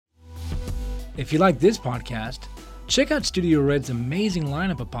If you like this podcast, check out Studio Red's amazing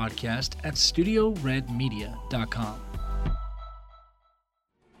lineup of podcasts at studioredmedia.com.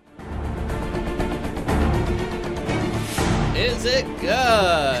 Is it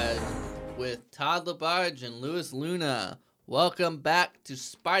good? With Todd LaBarge and Louis Luna. Welcome back to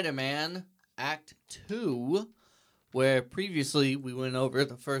Spider-Man Act 2, where previously we went over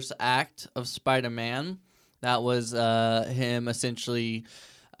the first act of Spider-Man. That was him essentially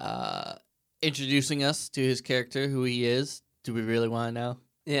introducing us to his character, who he is. Do we really want to know?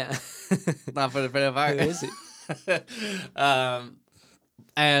 Yeah. Not for the better part. Who is he?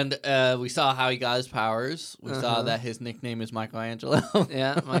 And we saw how he got his powers. We saw that his nickname is Michelangelo.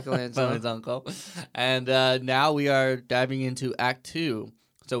 Yeah, Michelangelo. From his uncle. And now we are diving into Act 2.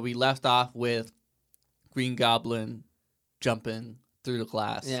 So we left off with Green Goblin jumping through the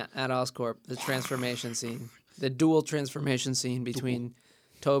glass. Yeah, at Oscorp, the transformation scene. The dual transformation scene between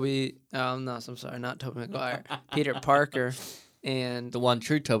not Tobey Maguire. Peter Parker and... The one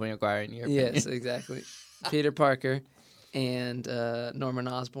true Tobey Maguire in your opinion. Yes, exactly. Peter Parker and Norman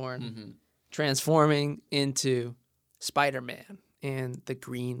Osborn transforming into Spider-Man and the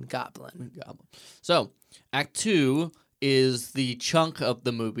Green Goblin. So, Act 2 is the chunk of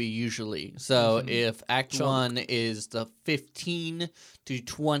the movie usually. So, if Act 1 is the 15 to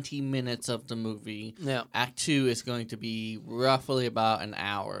 20 minutes of the movie, Act 2 is going to be roughly about an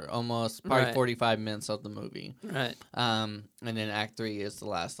hour, almost probably 45 minutes of the movie. Right. And then Act 3 is the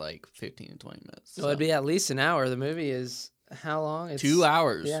last, 15 to 20 minutes. So it'd be at least an hour. The movie is how long? It's 2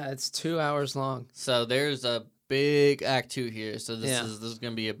 hours. Yeah, it's 2 hours long. So there's a big Act 2 here. So this is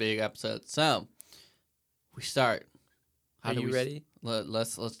going to be a big episode. So we start. Are you ready?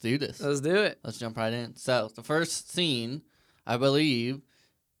 Let's do this. Let's do it. Let's jump right in. So the first scene, I believe,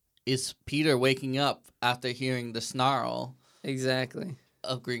 is Peter waking up after hearing the snarl. Exactly.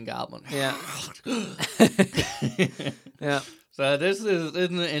 Of Green Goblin. Yeah. Yeah. So this is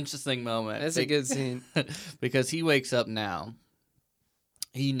an interesting moment. It's a good scene. Because he wakes up now.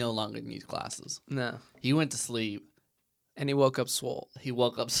 He no longer needs glasses. No. He went to sleep. And he woke up swole. He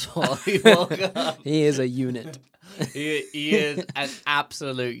woke up swole. He woke up. He is a unit. He is an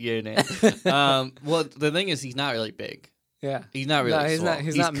absolute unit. Well, the thing is, he's not really big. Yeah. He's not really. No, he's swole. not.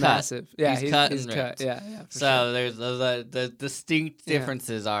 He's not cut. massive. Yeah, he's cut and cut. ripped. Yeah. So there's the distinct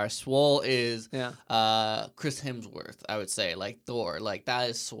differences are swole is Chris Hemsworth. I would say like Thor. Like that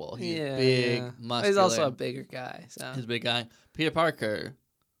is swole. He's big, muscular. He's also a bigger guy. So he's a big guy. Peter Parker.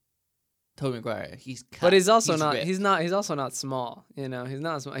 Tobey Maguire. He's cut. But he's also not. ripped. He's not. He's also not small. You know, he's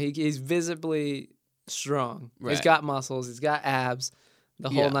not small. He's visibly strong. Right. He's got muscles. He's got abs. The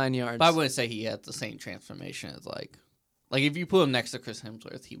whole 9 yards. But I wouldn't say he had the same transformation as like if you put him next to Chris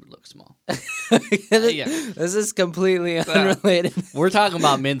Hemsworth, he would look small. This is completely unrelated. We're talking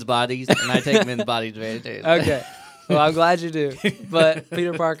about men's bodies, and I take men's bodies very seriously. Okay. Well, I'm glad you do. But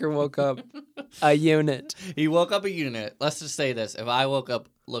Peter Parker woke up a unit. He woke up a unit. Let's just say this. If I woke up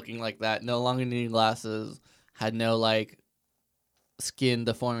looking like that, no longer needing glasses, had no skin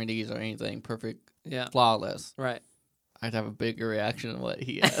deformities or anything, perfect, flawless, right? I'd have a bigger reaction than what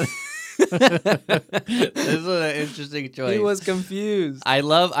he had. This is an interesting choice. He was confused. I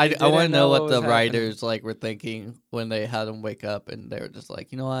want to know what the happening. writers were thinking when they had him wake up, and they were just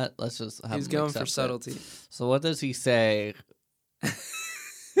like, you know what? Let's just have He's him going accept for subtlety. So what does he say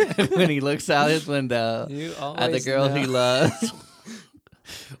when he looks out his window at the girl he loves?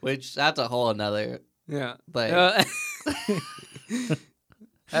 Which that's a whole another thing.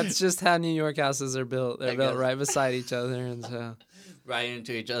 That's just how New York houses are built. They're built right beside each other, and so right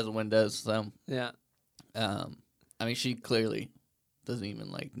into each other's windows. So I mean, she clearly doesn't even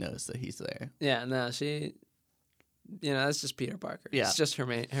notice that he's there. Yeah, no, she, that's just Peter Parker. Yeah, it's just her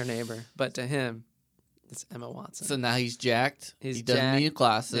neighbor. But to him, it's Emma Watson. So now he's jacked. He doesn't need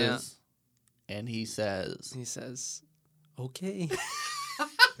glasses, and he says, "Okay."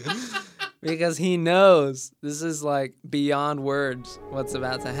 Because he knows this is beyond words what's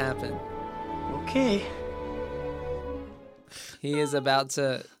about to happen. Okay. He is about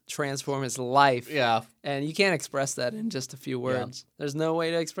to transform his life. Yeah. And you can't express that in just a few words. Yeah. There's no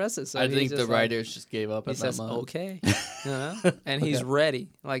way to express it. So I think the writers just gave up at that moment. Okay. And he's ready.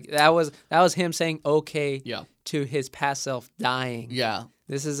 That was him saying okay to his past self dying. Yeah.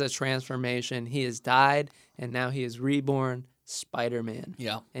 This is a transformation. He has died and now he is reborn. Spider-Man.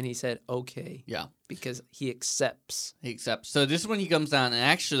 Yeah. And he said, okay. Yeah. Because he accepts. So this is when he comes down, and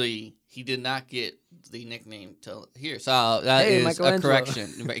actually, he did not get the nickname to here. So that Hey, is a Michelangelo.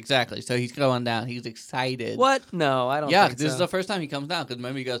 correction. Exactly. So he's going down. He's excited. What? No, I don't. Yeah, think this so. is the first time he comes down. Because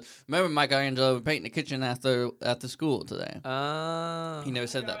remember, he goes, remember Michelangelo painting the kitchen after school today. He never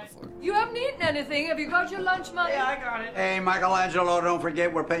said that before. You haven't eaten anything. Have you got your lunch money? Yeah, I got it. Hey, Michelangelo, don't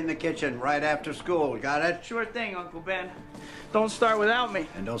forget we're painting the kitchen right after school. Got it? Sure thing, Uncle Ben. Don't start without me.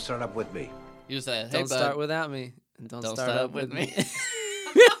 And don't start up with me. You said, hey, Don't bud, start without me, and don't start up with me.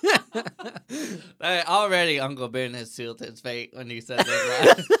 Already, Uncle Ben has sealed his fate when he said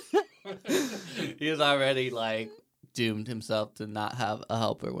that. He was already like doomed himself to not have a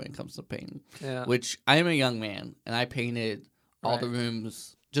helper when it comes to painting. Yeah. Which I am a young man, and I painted all the Right.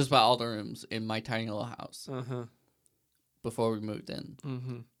 rooms, just about all the rooms in my tiny little house Uh-huh. before we moved in,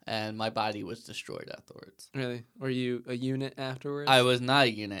 Mm-hmm. and my body was destroyed afterwards. Really? Were you a unit afterwards? I was not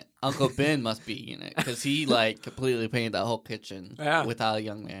a unit. Uncle Ben must be a unit because he like completely painted that whole kitchen Yeah. without a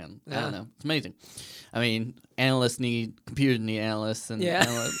young man. I Yeah. don't know. It's amazing. I mean, computers need analysts, and Yeah.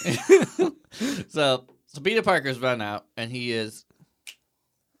 so Peter Parker's run out, and he is,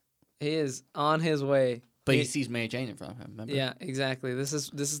 He is on his way. but he sees Mary Jane in front of him. Remember? Yeah, exactly. This is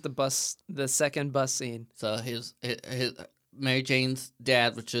the second bus scene. So his Mary Jane's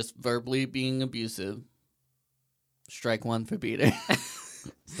dad was just verbally being abusive. Strike one for Peter.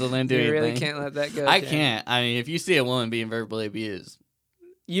 Still didn't do You anything. really can't let that go. I Ken. can't. I mean, if you see a woman being verbally abused,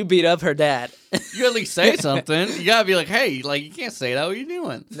 You beat up her dad. you at least say something. You gotta be like, hey, like you can't say that. What are you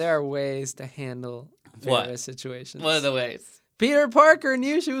doing? There are ways to handle What? various situations. What are the ways? Peter Parker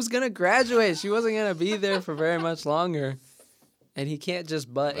knew she was gonna graduate. She wasn't gonna be there for very much longer, and he can't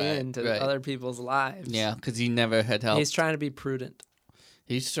just butt Right, into right. other people's lives. Yeah, because he never had help. He's trying to be prudent,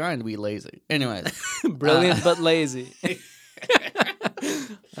 He's trying to be lazy. Anyways, brilliant but lazy.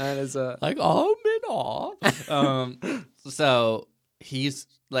 That is a like on and off. So he's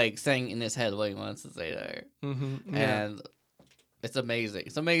like saying in his head what he wants to say to her, yeah. and it's amazing.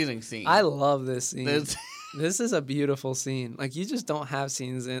 It's an amazing scene. I love this scene. This- This is a beautiful scene. Like you just don't have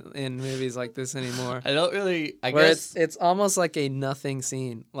scenes in movies like this anymore. I don't really. I Where guess it's almost like a nothing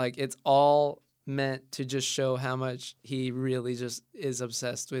scene. Like it's all meant to just show how much he really just is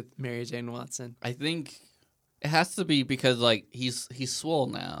obsessed with Mary Jane Watson. I think it has to be because like he's swole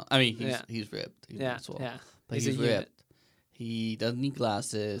now. I mean, he's ripped. He's Yeah, not swole, yeah. but He's he's, a unit. ripped. He doesn't need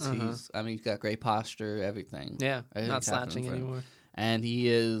glasses. Uh-huh. He's got great posture. Everything. Yeah, Everything's not happening slouching for him. anymore. And he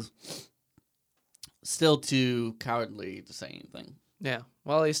is still too cowardly to say anything. Yeah.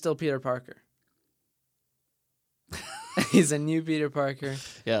 Well, he's still Peter Parker. He's a new Peter Parker,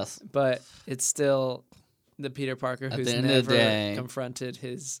 Yes. but it's still the Peter Parker At who's the end of the never day, confronted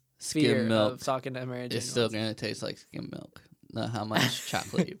his skim fear milk of talking to Mary Jane. It's still Watson. gonna taste like skim milk. Not how much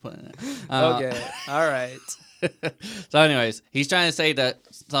chocolate you put in it. Okay. All right. So, anyways, he's trying to say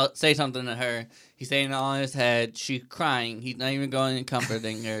something to her. He's saying it on his head. She's crying. He's not even going and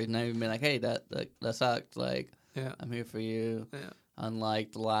comforting her. He's not even being like, "Hey, that sucked. Like, Yeah. I'm here for you." Yeah.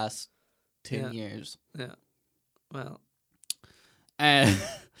 Unlike the last 10 Yeah. years, Yeah. Well.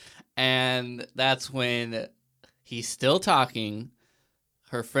 and that's when he's still talking.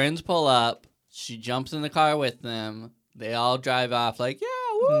 Her friends pull up. She jumps in the car with them. They all drive off. Like, yeah,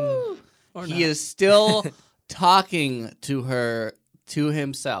 woo. Or He not. is still talking to her to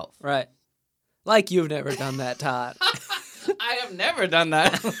himself. Right. Like you've never done that, Todd. I have never done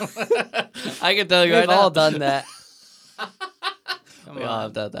that. I can tell you We've right all now. done that. Come We all on.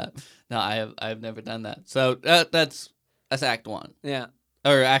 have done that. No, I have never done that. So that's Act 1 Yeah.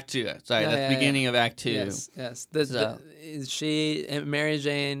 or Act 2. Sorry, Yeah, that's yeah, the beginning of Act 2. Yes. Yes. So- Mary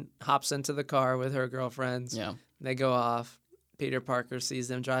Jane hops into the car with her girlfriends. Yeah. They go off. Peter Parker sees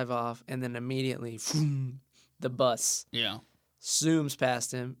them drive off, and then immediately, the bus Yeah. zooms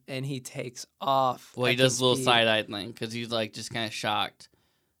past him, and he takes off. Well, he at the does a little speed. side eye thing because he's like just kind of shocked,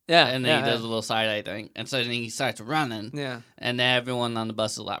 Yeah. and then yeah, he does a little side eye thing, and so then he starts running, Yeah. and then everyone on the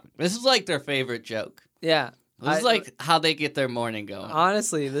bus is laughing. This is like their favorite joke. Yeah. This is like how they get their morning going.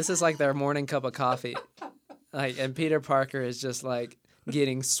 Honestly, this is like their morning cup of coffee. Like, and Peter Parker is just like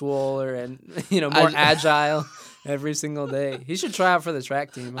getting swoller and more agile every single day. He should try out for the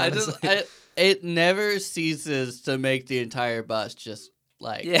track team. Honestly. It never ceases to make the entire bus just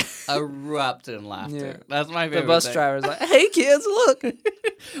like Yeah. erupt in laughter. Yeah. That's my favorite. The bus thing. driver's like, "Hey kids, look,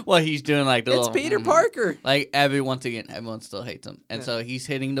 Well, he's doing like the it's little, Peter Parker." Like once again, everyone still hates him, and Yeah. so he's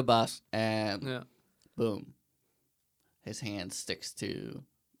hitting the bus, and Yeah. boom, his hand sticks to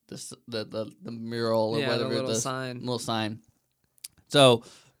the mural or Yeah, the whatever little the sign. little sign. So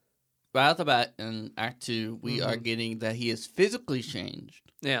right off the bat in Act 2, we are Mm-hmm. getting that he is physically changed.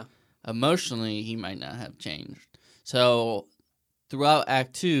 Yeah. Emotionally, he might not have changed. So throughout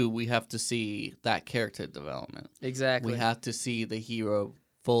Act 2, we have to see that character development. Exactly. We have to see the hero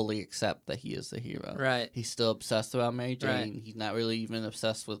fully accept that he is the hero. Right. He's still obsessed about Mary Jane. Right. He's not really even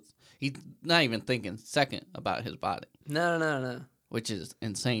obsessed with... He's not even thinking second about his body. No. Which is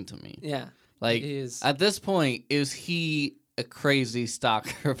insane to me. Yeah. Like, He is. at this point, is he a crazy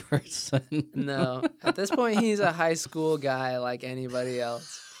stalker person? No. At this point, he's a high school guy like anybody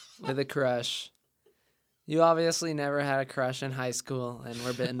else with a crush. You obviously never had a crush in high school and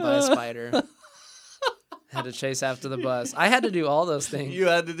were bitten by a spider. Had to chase after the bus. I had to do all those things. You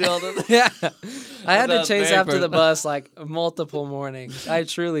had to do all those... Yeah. I had to That's chase very after the personal. bus like multiple mornings. I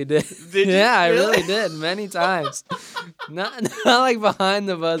truly did. Did you? Yeah, I Really? really did. Many times. Not like behind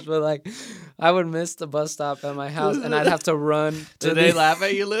the bus, but like I would miss the bus stop at my house and I'd have to run to Did they laugh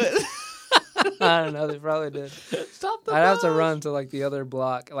at you, Lewis? I don't know. They probably did. Stop the I'd have to bus. run to like the other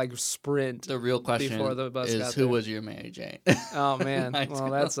block, like sprint. The real question Before the bus is got who there. was your Mary Jane? Oh man. High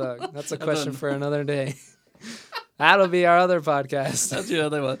Well, school. that's a question for another day. That'll be our other podcast. That's the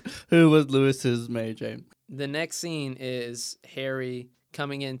other one. Who was Lewis's Mary Jane? The next scene is Harry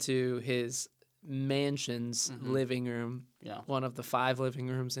coming into his mansion's living room, Yeah. one of the 5 living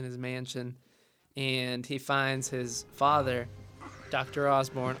rooms in his mansion, and he finds his father, Dr.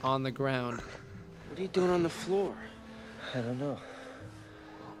 Osborne, on the ground. What are you doing on the floor? I don't know.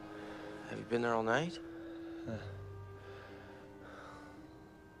 Have you been there all night?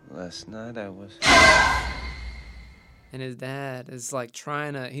 Last night I was. And his dad is like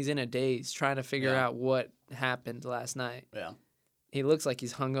he's in a daze, trying to figure Yeah. out what happened last night. Yeah. He looks like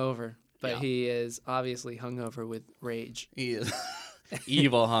he's hungover, but Yeah. he is obviously hungover with rage. He is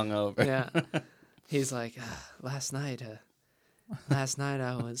evil hungover. Yeah. He's like, last night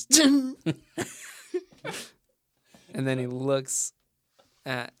I was. And then he looks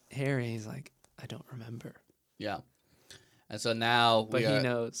at Harry. He's like, I don't remember. Yeah. And so now But we he are...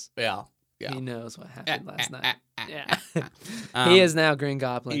 knows. Yeah. Yeah. He knows what happened last night. Yeah. Um, He is now Green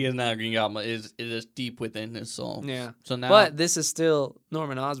Goblin. He is now Green Goblin. It is deep within his soul. Yeah. So now... But this is still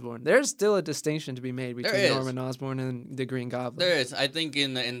Norman Osborn. There's still a distinction to be made between is. Norman Osborn and the Green Goblin. There is. I think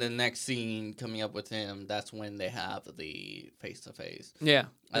in the next scene coming up with him, that's when they have the face-to-face. Yeah.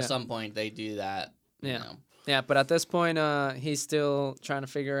 At yeah. some point, they do that. Yeah. You know. Yeah, but at this point, he's still trying to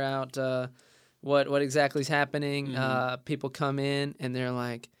figure out what exactly is happening. Mm-hmm. People come in and they're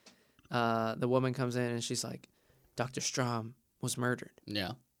like, the woman comes in and she's like, Dr. Strom was murdered.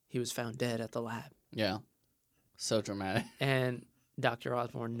 Yeah. He was found dead at the lab. Yeah. So dramatic. And Dr.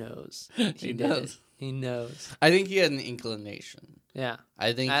 Osborn knows. He did knows. it. He knows. I think he had an inclination. Yeah.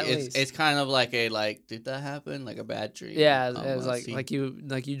 I think At it's least. it's kind of like did that happen? Like a bad dream. Yeah, it's almost. like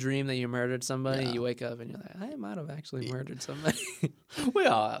you dream that you murdered somebody, Yeah. you wake up and you're like, I might have actually murdered somebody. We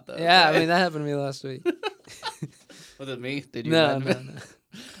all have those. Yeah, I right? mean that happened to me last week. Was it me? Did you? No, imagine? no, no.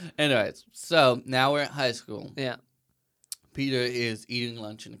 Anyways, so now we're at high school. Yeah. Peter is eating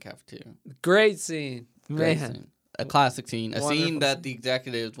lunch in the cafeteria. Great scene. Great Man. scene. A classic scene. A Wonderful scene that scene. the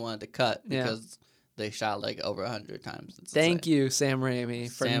executives wanted to cut Yeah. because they shot like over 100 times. It's Thank insane. you, Sam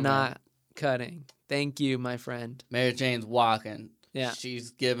Raimi, for Sam not cutting. Thank you, my friend. Mary Jane's walking. Yeah.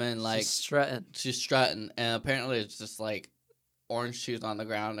 She's giving like She's strutting. she's strutting, and apparently it's just like orange shoes on the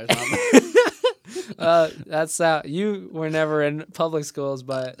ground or something. That's how you were never in public schools,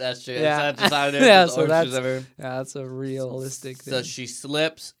 but That's true. Yeah. That's just how it is. Yeah, Just so orange shoes that's- everywhere. yeah, that's a realistic thing. So she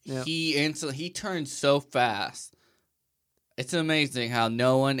slips. Yeah. He turns so fast. It's amazing how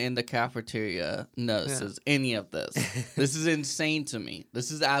no one in the cafeteria notices any of this. This is insane to me. This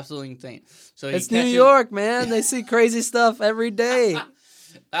is absolutely insane. So he It's New catches- York, man. They see crazy stuff every day.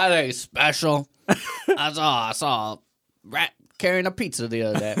 That ain't special. I saw a rat carrying a pizza the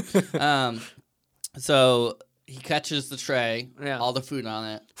other day. So he catches the tray, Yeah. all the food on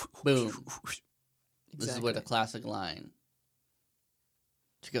it. Boom. This is with a Exactly. classic line.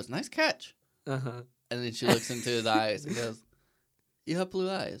 She goes, "Nice catch." Uh-huh. And then she looks into his eyes and goes, "You have blue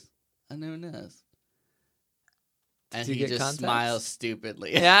eyes. I never noticed." And Did you he get just contacts? smiles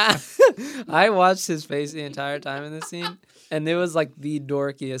stupidly. Yeah. I watched his face the entire time in this scene, and it was like the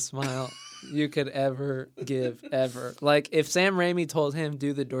dorkiest smile you could ever give, ever. Like, if Sam Raimi told him,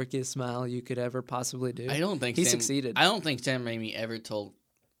 do the dorkiest smile you could ever possibly do, I don't think he succeeded. I don't think Sam Raimi ever told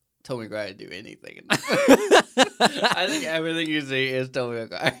Tobey Maguire to do anything. I think everything you see is Tobey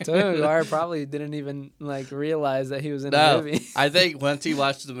Maguire. Tobey Maguire probably didn't even, like, realize that he was in a No, movie. I think once he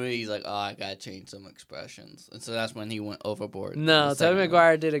watched the movie, he's like, "Oh, I gotta change some expressions," and so that's when he went overboard. in No, the second Tobey one.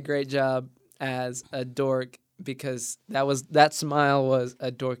 Maguire did a great job as a dork because that smile was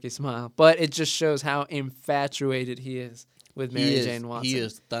a dorky smile, but it just shows how infatuated he is with Mary Jane Watson. He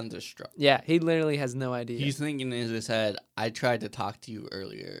is thunderstruck. Yeah, he literally has no idea. He's thinking in his head, I tried to talk to you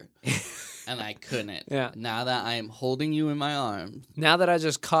earlier, and I couldn't. Yeah. Now that I am holding you in my arms. Now that I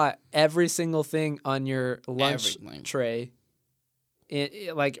just caught every single thing on your lunch Everything. tray,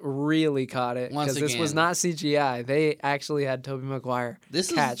 it like really caught it. Once Because this was again. not CGI. They actually had Tobey Maguire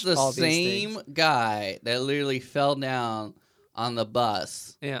This catch is the all these same things. guy that literally fell down on the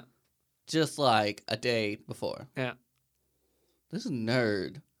bus Yeah, just like a day before. yeah. This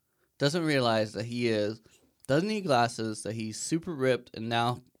nerd doesn't realize that doesn't need glasses, that he's super ripped, and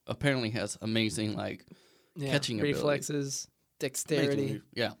now apparently has amazing, like, Yeah. catching ability. reflexes, dexterity. amazing-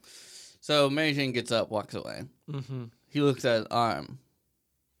 Yeah. So Mary Jane gets up, walks away. Mm-hmm. He looks at his arm.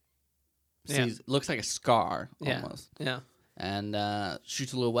 Yeah. Looks like a scar Yeah. almost. Yeah. And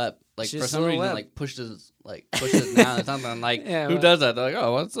shoots a little web. Like Shoots for a some little reason, web. like pushes it down or something. Like Yeah, who well- does that? They're like,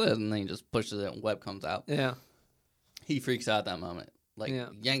 oh, what's this? And then he just pushes it and web comes out. Yeah. He freaks out at that moment. Like Yeah.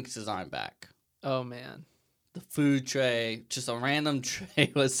 yanks his arm back. Oh man. The food tray, just a random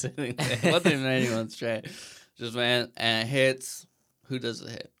tray was sitting there. It wasn't even anyone's tray. Just went and it hits. Who does it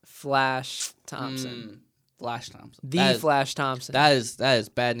hit? Flash Thompson. Flash Thompson. The Flash Thompson. That is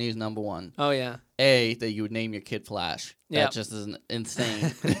bad news number one. Oh yeah. That you would name your kid Flash. Yep. That just is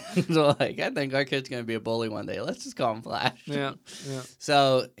insane. So, like, I think our kid's gonna be a bully one day. Let's just call him Flash. Yeah. Yeah.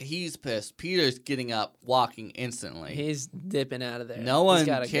 So he's pissed. Peter's getting up, walking instantly. He's dipping out of there. No He's one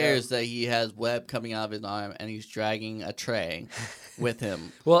gotta cares go. that he has web coming out of his arm and he's dragging a tray with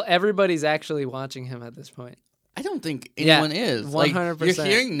him. Well, everybody's actually watching him at this point. I don't think Yeah, anyone is. Like, 100%. you're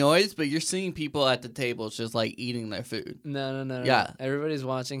hearing noise, but you're seeing people at the tables just like eating their food. No. Yeah. Everybody's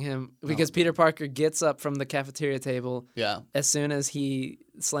watching him because Peter Parker gets up from the cafeteria table Yeah. as soon as he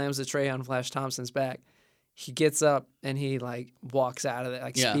slams the tray on Flash Thompson's back. He gets up and he like walks out of there,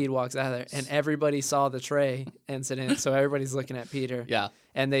 like Yeah. speed walks out of there. And everybody saw the tray incident, so everybody's looking at Peter. Yeah.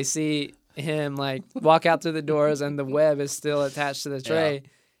 And they see him like walk out through the doors and the web is still attached to the tray.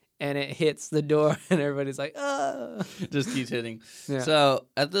 And it hits the door, and everybody's like, "Oh!" Just keeps hitting. Yeah. So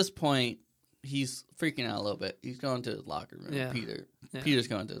at this point, he's freaking out a little bit. He's going to his locker room. Yeah. Yeah. Peter's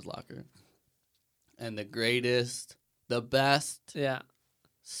going to his locker. And the greatest, the best Yeah,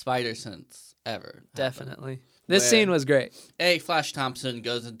 spider sense ever. happened. definitely. This Where- scene was great. Flash Thompson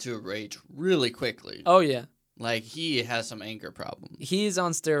goes into a rage really quickly. Oh yeah, Like, he has some anger problems. he's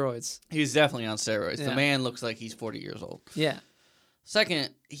on steroids. He's definitely on steroids. Yeah. The man looks like he's 40 years old. Yeah, Second,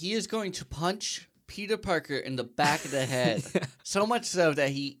 he is going to punch Peter Parker in the back of the head. So much so that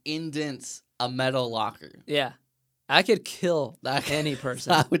he indents a metal locker. yeah. I could kill That- any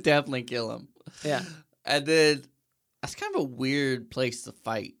person. I would definitely kill him. Yeah, And then, that's kind of a weird place to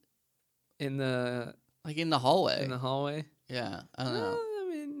fight. in the Like in the hallway. hallway. Yeah, I don't Well, know. I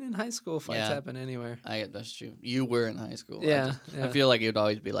mean, in high school, fights Yeah. happen anywhere. That's true. You were in high school. Yeah, I yeah. feel like it would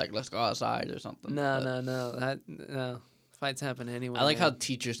always be like, let's go outside or something. No, but no. Fights happen anywhere. I like how man.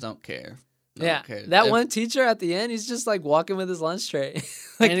 teachers don't care. They Yeah, don't care. that If- one teacher at the end, he's just like walking with his lunch tray.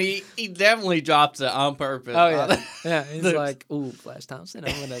 and he definitely drops it on purpose. Oh yeah, yeah. He's There's- like, "Ooh, Flash Thompson,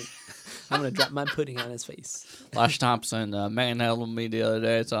 I'm gonna drop my pudding on his face." Flash Thompson manhandled me the other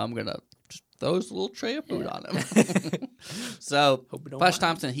day, so I'm gonna just throw this little tray of food on him. So Hope you don't Flash mind.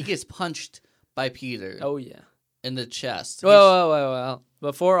 Thompson, he gets punched by Peter Oh yeah. in the chest. Well.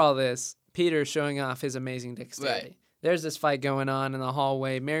 Before all this, Peter's showing off his amazing dexterity. Right. There's this fight going on in the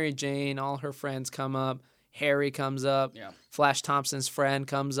hallway. Mary Jane, all her friends come up. Harry comes up. Yeah. Flash Thompson's friend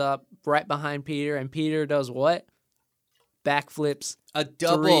comes up right behind Peter, and Peter does what? Backflips. A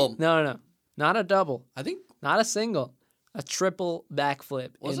double. No. Not a double. I think Not a single. A triple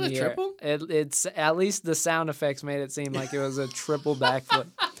backflip. Was in it a the air. triple? It's at least the sound effects made it seem like it was a triple backflip.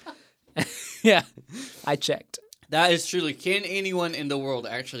 Yeah, I checked. that is truly. Can anyone in the world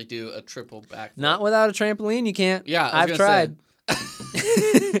actually do a triple backflip? Not without a trampoline, you can't. Yeah, I I've was gonna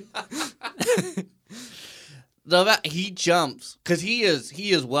tried. He jumps because he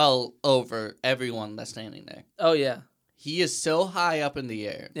is well over everyone that's standing there. Oh yeah, He is so high up in the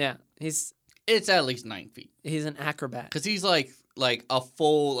air. yeah. He's It's at least 9 feet. an acrobat. Because he's like a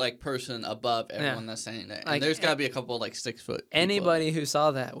full like person above everyone that's standing there. And Like, there's got to be a couple like 6 foot. people. Anybody who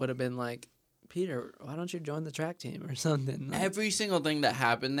saw that would have been like, Peter, why don't you join the track team or something? Like, Every single thing that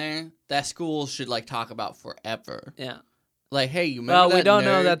happened there, that school should like talk about forever. yeah. Like, hey, you remember Well, that we don't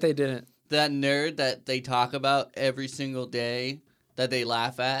know nerd- that they didn't. that nerd that they talk about every single day, that they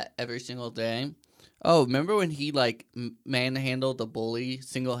laugh at every single day. Oh, remember when he like manhandled the bully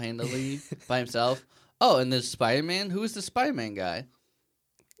single-handedly by himself? Oh, and the Spider-Man? Who was the Spider-Man guy?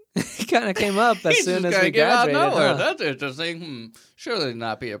 He kind of came up as He's soon just as we gonna get out of graduated. nowhere. Huh? That's interesting. Surely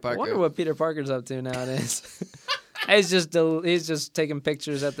not Peter I Parker. wonder what Peter Parker's up to nowadays. He's just taking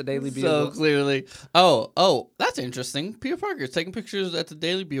pictures at the Daily Bugle. So clearly. Oh, that's interesting. Peter Parker's taking pictures at the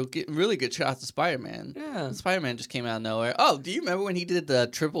Daily Bugle, getting really good shots of Spider-Man. Yeah. Spider-Man just came out of nowhere. Oh, do you remember when he did the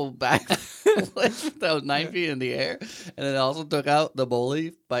triple backflip that was 9 feet in the air? And then also took out the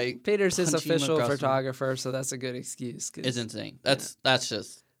bully by Peter's his punching him official across the- photographer, so that's a good excuse. It's insane. That's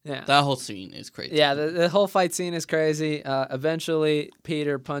just... Yeah. That whole scene is crazy. Yeah, the whole fight scene is crazy. Eventually,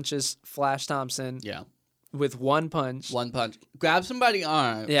 Peter punches Flash Thompson Yeah. with one punch. One punch. Grab somebody's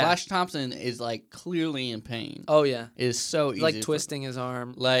arm. Yeah. Flash Thompson is like clearly in pain. Oh, yeah. It is so easy. Like twisting his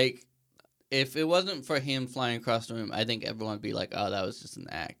arm. Like, if it wasn't for him flying across the room, I think everyone would be like, oh, that was just an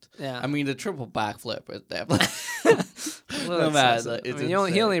act. Yeah. I mean, the triple backflip is definitely... Well, no matter. excessive. It's I mean, he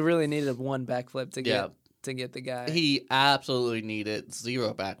insane. only really needed one backflip to get the guy. He absolutely needed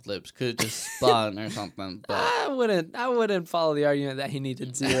 0 backflips. Could have just spun or something. But I wouldn't follow the argument that he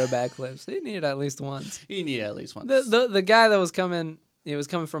needed 0 backflips. He needed at least once. he needed at least one. The guy that was coming, he was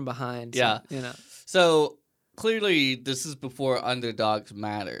coming from behind. So, Yeah. you know. So, clearly, this is before underdogs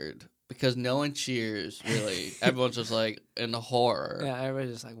mattered. Because no one cheers, really. Everyone's just like, in horror. Yeah,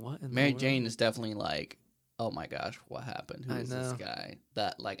 everybody's just like, what? In the Mary world? Jane is definitely like, oh my gosh, what happened? Who I is this know. guy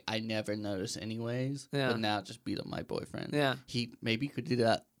that like I never noticed anyways? Yeah. But now just beat up my boyfriend. Yeah. He maybe could do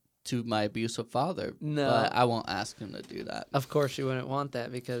that to my abusive father. No. But I won't ask him to do that. Of course, you wouldn't want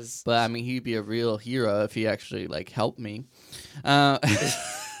that because. But I mean, he'd be a real hero if he actually like helped me.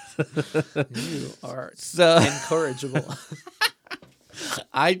 You are So incorrigible.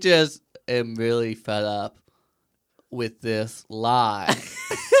 I just am really fed up with this lie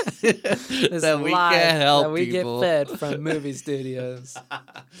This that we lie can't help that we people. get fed from movie studios.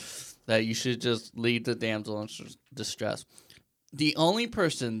 That you should just leave the damsel in distress. The only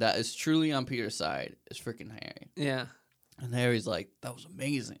person that is truly on Peter's side is freaking Harry. Yeah. And Harry's like, that was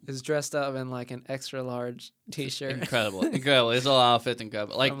amazing. Is dressed up in like an extra large T-shirt. Incredible. Incredible. His whole outfit's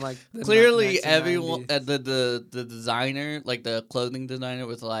incredible. Like, From, like, the clearly 1990s. everyone, the designer, like the clothing designer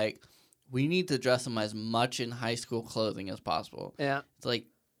was like, we need to dress them as much in high school clothing as possible. Yeah. It's like,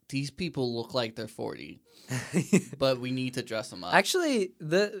 these people look like they're 40, but we need to dress them up. Actually,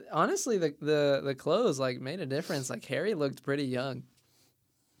 honestly, the clothes like made a difference. Like Harry looked pretty young.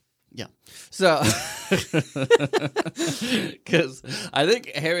 Yeah. So, because I think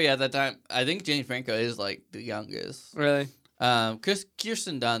Harry at that time, I think James Franco is like the youngest. Really? Because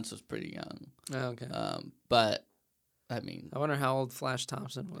Kirsten Dunst was pretty young. Oh, okay. But, I mean, I wonder how old Flash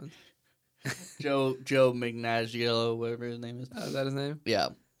Thompson was. Joe Magnaggio, whatever his name is. Oh, is that his name? Yeah.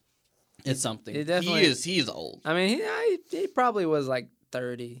 It's something. He definitely- He's old. I mean, he probably was like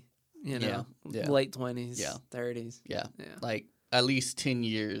 30, you know, Yeah. late 20s, Yeah. 30s. Yeah. Yeah. Like, at least 10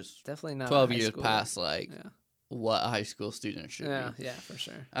 years, Definitely not 12 high years school. past, like, Yeah. what a high school student should Yeah, be. yeah, for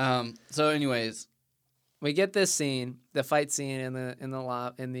sure. So, anyways, We get this scene, the fight scene in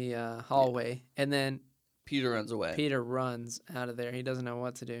the hallway, and then Peter runs away. Peter runs out of there. He doesn't know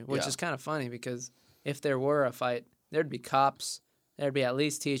what to do, which Yeah. is kind of funny because if there were a fight, there'd be cops, there'd be at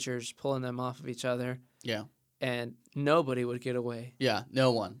least teachers pulling them off of each other, Yeah. and nobody would get away. Yeah,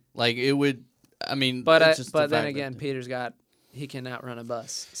 no one. Like, it would, I mean, But it's just the then fact again, that- he can outrun a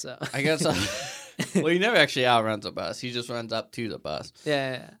bus. So I guess, well, he never actually outruns a bus. He just runs up to the bus.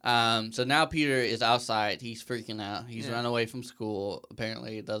 yeah. So now Peter is outside. He's freaking out. He's Yeah. run away from school.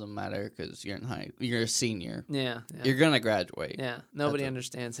 Apparently, it doesn't matter because you're you're a senior. Yeah. You're gonna graduate. Yeah. Nobody That's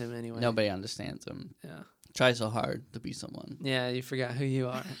understands him anyway. Nobody understands him. Yeah. Try so hard to be someone. Yeah, you forgot who you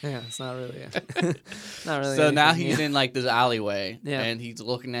are. Yeah, it's not really not really. So now anything he's new. in like this alleyway, Yeah. and he's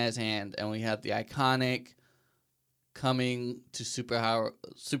looking at his hand, and we have the iconic coming to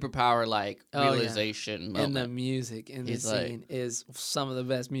superpower like Oh, yeah. realization And moment. the music in this He's like- scene is some of the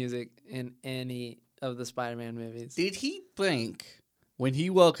best music in any of the Spider-Man movies. Did he think when he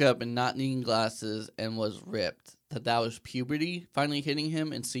woke up and not needing glasses and was ripped that was puberty finally hitting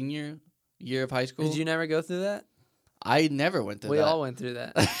him in senior year of high school? Did you never go through that? I never went through We that. all went through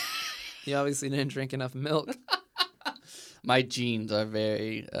that. You obviously didn't drink enough milk. My genes are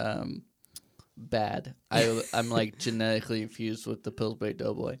very bad. I'm like genetically infused with the Pillsbury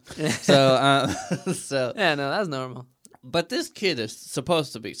Doughboy. So Yeah, no, that's normal. but this kid is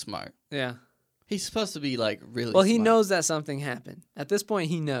supposed to be smart. Yeah. He's supposed to be like really Well, he smart. knows that something happened. At this point,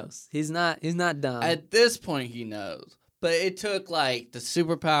 he knows. He's not dumb. At this point, he knows. But it took like the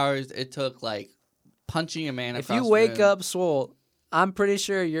superpowers. It took like punching a man if across you the wake room. up swole, I'm pretty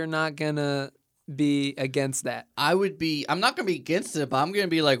sure you're not gonna be against that. I would be. I'm not gonna be against it, but I'm gonna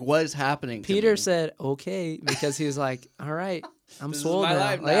be like, what is happening? to Peter me? said okay because he was like, all right, I'm This is swole my now.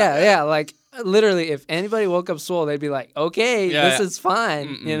 life Like, now. yeah. Like literally, if anybody woke up swole, they'd be like, okay, Yeah, this yeah. is fine.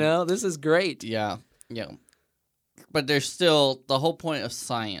 Mm-mm. You know, this is great. Yeah. But there's still the whole point of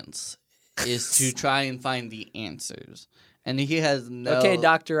science is to try and find the answers, and he has no. Okay,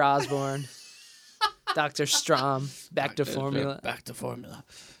 Dr. Osborne, Dr. Strom, back to formula. Back to formula.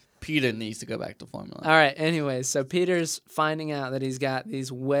 Peter needs to go back to formula. All right. Anyways, so Peter's finding out that he's got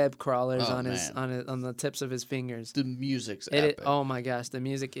these web crawlers Oh, on man. on the tips of his fingers. The music's It, epic. oh my gosh, the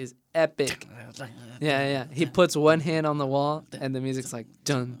music is epic. Yeah. He puts one hand on the wall, and the music's like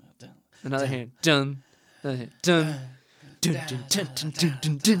dun. Another hand, dun. Another hand, dun. Dun, dun, dun, dun,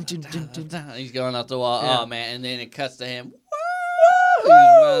 dun, dun, dun, dun, dun, dun. He's going up the wall. Yeah. Oh man! And then it cuts to him.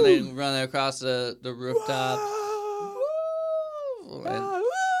 He's running across the rooftop. And,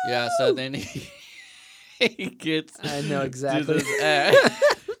 yeah. So then he gets. I know to exactly. this edge.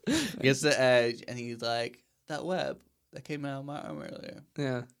 Gets the edge, and he's like, "That web that came out of my arm earlier.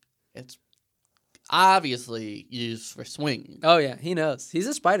 Yeah. It's obviously used for swinging." Oh yeah, he knows. He's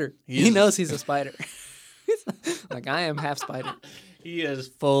a spider. He He is. knows he's a spider. Like I am half spider. He is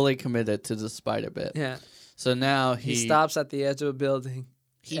fully committed to the spider bit. Yeah. So now He stops at the edge of a building.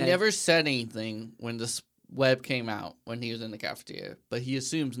 He and- never said anything when this web came out when he was in the cafeteria, but he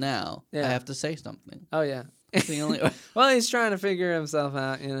assumes now I Yeah. have to say something. Oh yeah. It's the only way. Well, he's trying to figure himself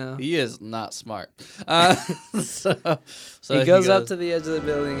out, you know. He is not smart. So He goes up to the edge of the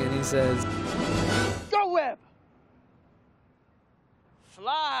building and he says, Go, Webb!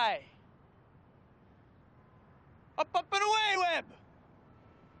 Fly! Up, up, and away, Webb!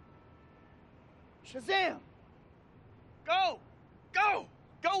 Shazam! Go! Go!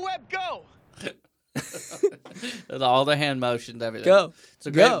 Go, Webb, go! all the hand motions, everything. "Go, It's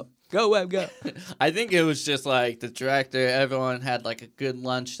a great. go, Webb, go." I think it was just like the director. Everyone had like a good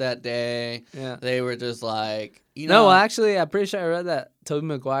lunch that day. Yeah. They were just like, you know. No, well, actually, I'm pretty sure I read that Tobey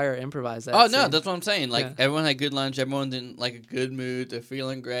Maguire improvised that. Oh no, scene. that's what I'm saying. Like Yeah. everyone had good lunch. Everyone's in like a good mood. They're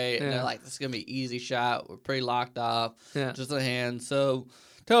feeling great, and Yeah. they're like, "This is gonna be easy shot. We're pretty locked off. Yeah. Just a hand." So,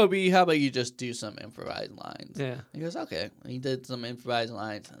 Toby, how about you just do some improvised lines? Yeah. He goes, "Okay." He did some improvised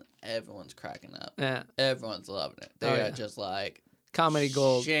lines, and everyone's cracking up. Yeah. Everyone's loving it. They Oh, are yeah. just like Comedy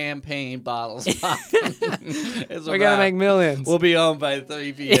gold. champagne bottles popping. It's a We're gonna wrap. make millions. We'll be on by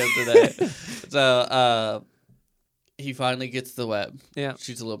 3 p.m. today. So he finally gets the web. Yeah.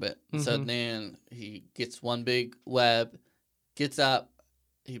 Shoots a little bit. So Mhm. then he gets one big web, gets up,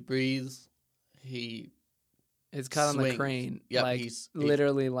 he breathes, he It's caught on the swings. crane. Yep, like he's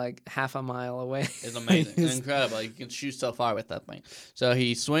literally like half a mile away. It's amazing. He's- Incredible. You can shoot so far with that thing. So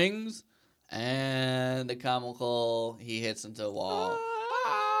he swings, and the comical, he hits into a wall.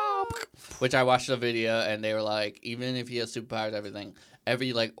 Which I watched the video, and they were like, even if he has superpowers and everything,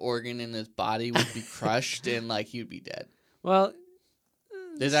 every like organ in his body would be crushed, and like he'd be dead. Well,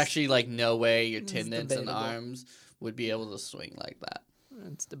 There's actually like no way your It's tendons and debatable. arms would be able to swing like that.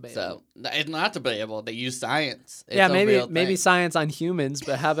 it's debatable. So it's not debatable. They use science. It's yeah, a real maybe thing. science on humans,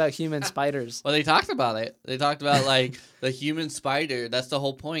 but how about human spiders? Well, they talked about it. They talked about like the human spider. That's the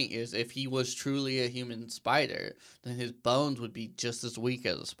whole point. Is if he was truly a human spider, then his bones would be just as weak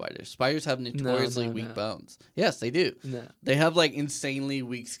as a spider. Spiders have notoriously no, weak no. bones. Yes, they do. No. They have like insanely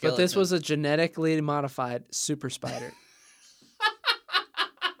weak But skeletons. this was a genetically modified super spider.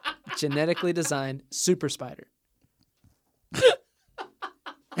 Genetically designed super spider.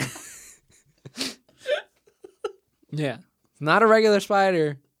 Yeah. Not a regular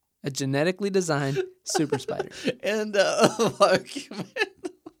spider, a genetically designed super spider. end of argument.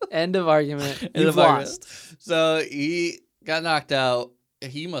 End of argument. End You've of argument. lost. So he got knocked out.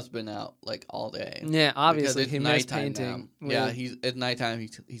 He must have been out like all day. Yeah, obviously. Because He it's missed nighttime painting. now. Yeah, with- at nighttime.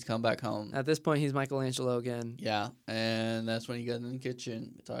 He's come back home. At this point, he's Michelangelo again. Yeah, and that's when he goes in the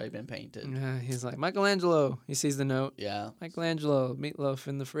kitchen. It's already been painted. Yeah, he's like, Michelangelo. He sees the note. Yeah, Michelangelo, meatloaf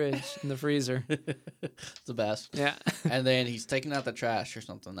in the fridge, in the freezer. it's the best. Yeah. And then he's taking out the trash or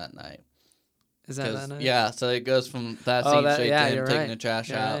something that night. Is that 'Cause- that night? Yeah, so it goes from that Oh, scene that, straight yeah, to him you're taking right. the trash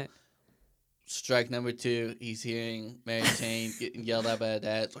You're out. right. Strike number 2, he's hearing Mary Jane getting yelled at by her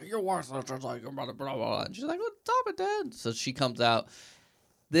dad. It's like, you're worthless, just like your mother, blah, blah, blah. And she's like, well, stop it, Dad. So she comes out.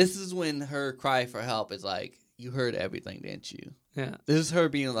 This is when her cry for help is like, you heard everything, didn't you? Yeah. This is her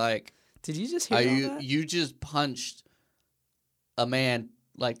being like, Did you just hear are all you that? you just punched a man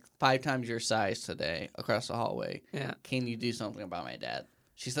like 5 times your size today across the hallway. Yeah. Can you do something about my dad?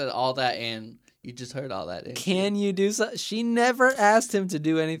 She said all that, and you just heard all that. didn't you? Can you do so? She never asked him to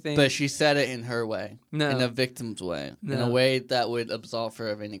do anything. But she said it in her way. No. In a victim's way. In No. a way that would absolve her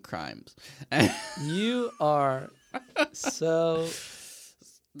of any crimes. You are so.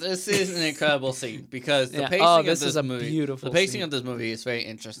 This is an incredible scene because the Yeah. pacing Oh, of this this is a movie, beautiful the pacing scene. of this movie is very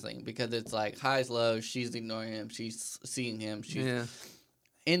interesting because it's like highs, lows. She's ignoring him. She's seeing him. She's Yeah.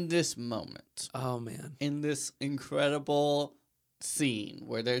 in this moment, Oh man. in this incredible scene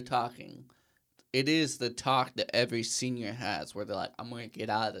where they're talking, it is the talk that every senior has where they're like, I'm going to get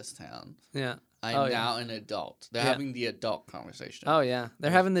out of this town. Yeah. I'm now an adult. They're having the adult conversation. Oh yeah.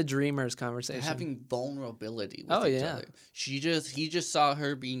 They're having the dreamers They're conversation. having vulnerability with each other. He just saw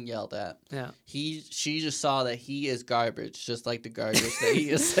her being yelled at. Yeah. She just saw that he is garbage, just like the garbage that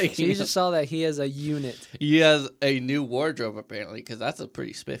he is taking. She just saw that he is a unit. He has a new wardrobe apparently, because that's a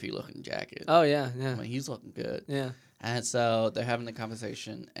pretty spiffy looking jacket. Oh yeah, I yeah. mean, he's looking good. Yeah. And so they're having the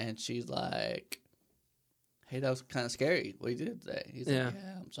conversation, and she's like, hey, that was kind of scary what you did today. He's like, yeah,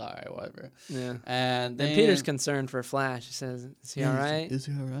 I'm sorry, whatever. Yeah. And then Peter's concerned for Flash. He says, is he all right? Is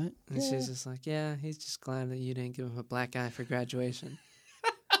he all right? And she's just like, yeah, he's just glad that you didn't give him a black eye for graduation.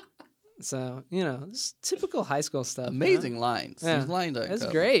 So, it's typical high school stuff. Amazing lines. Yeah. These lines are That's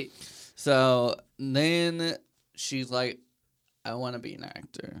incredible. great. So then she's like, I want to be an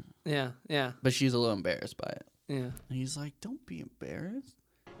actor. Yeah, yeah, But she's a little embarrassed by it. yeah. And he's like, don't be embarrassed.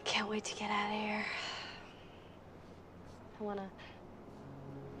 Can't wait to get out of here. I wanna.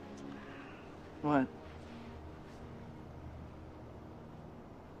 What?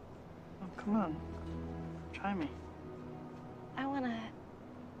 Oh, come on. Try me. I wanna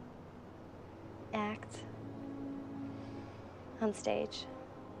act on stage.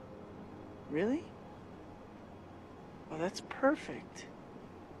 Really? Well, that's perfect.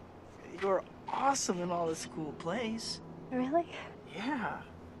 You're awesome in all the school plays. Really? Yeah.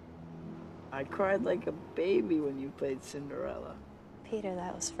 I cried like a baby when you played Cinderella. Peter,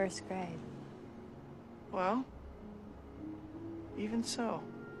 that was first grade. Well, even so,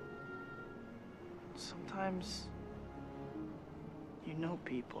 sometimes you know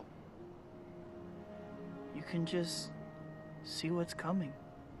people. You can just see what's coming.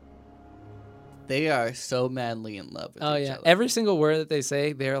 They are so madly in love with each other. Every single word that they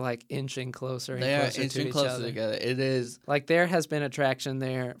say, they're like inching closer and They are closer to inching each closer other. together. It is. Like there has been attraction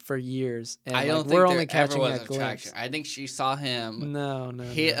there for years, and I don't like, think we're there only ever catching was a an glimpse. attraction. I think she saw him No,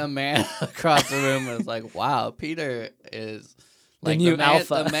 hit a man across the room and was like, wow, Peter is like new man,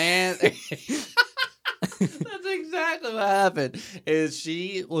 alpha. The man. That's exactly what happened. Is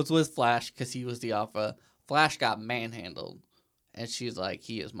she was with Flash because he was the alpha. Flash got manhandled, and she's like,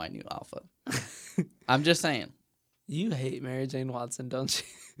 he is my new alpha. I'm just saying. You hate Mary Jane Watson, don't you?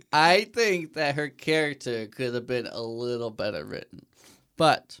 I think that her character could have been a little better written.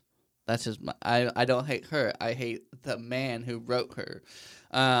 But that's just I don't hate her. I hate the man who wrote her.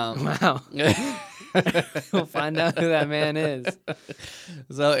 Wow. We'll find out who that man is.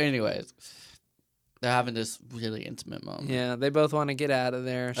 So anyways, they're having this really intimate moment. Yeah, they both want to get out of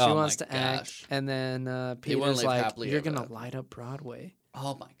there. She Oh wants my to act, gosh. and then wanna Peter's live like, happily you're ever going to after. light up Broadway.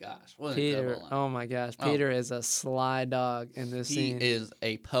 Oh my gosh. What an Peter, incredible line. oh my gosh. Peter is a sly dog in this He scene. is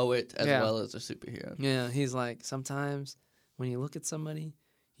a poet as Yeah. well as a superhero. Yeah, he's like, sometimes when you look at somebody,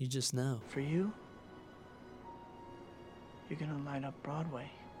 you just know. For you, you're gonna light up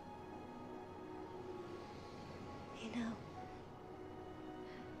Broadway. You know,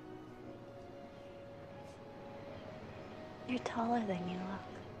 you're taller than you look.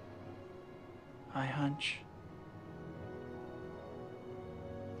 I hunch.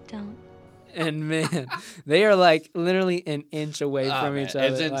 Don't. And man, they are like literally an inch away Oh, from man, each other.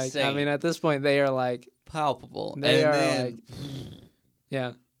 it's Like, I insane. mean, at this point, they are like, Palpable. They and are then like-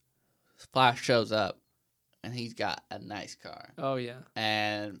 yeah. Flash shows up and he's got a nice car. Oh yeah.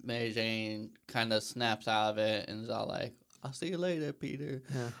 And Mary Jane kind of snaps out of it and is all like, I'll see you later, Peter.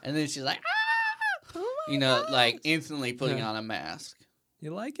 Yeah. And then she's like, ah! Oh my You know, gosh. like instantly putting Yeah. on a mask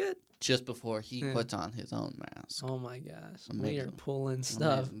You like it? just before he Yeah. puts on his own mask. Oh my gosh. We are Amazing. pulling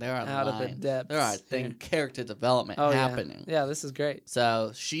stuff Amazing. There are out of the lines. depths. There are here. character development Oh, happening. Yeah, this is great.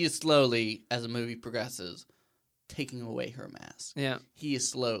 So she is slowly, as the movie progresses, taking away her mask. Yeah. He is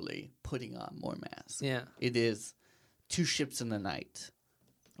slowly putting on more masks. Yeah. It is two ships in the night.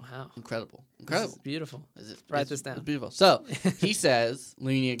 Wow. Incredible. This Incredible. is beautiful. Is it- Write it's- this down. It's beautiful. So he says,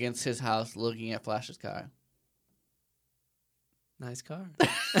 leaning against his house, looking at Flash's car. Nice car.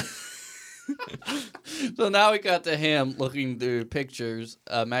 So now we got to him looking through pictures,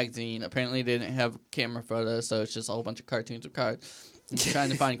 magazine. Apparently they didn't have camera photos, so it's just a whole bunch of cartoons of cars. He's trying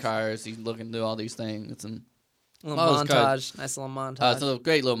to find cars. He's looking through all these things. And Little all those cars. montage. Nice little montage. it's a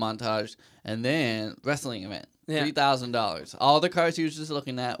great little montage. And then wrestling event. Yeah. $3,000. All the cars he was just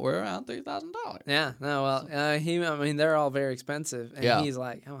looking at were around $3,000. Yeah, no, well, I mean, they're all very expensive. And Yeah. he's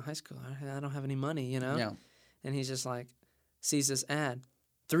like, I'm in high school. I don't have any money, you know? Yeah. And he's just like, sees this ad,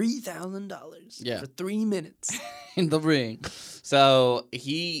 $3,000 Yeah. for 3 minutes. In the ring. So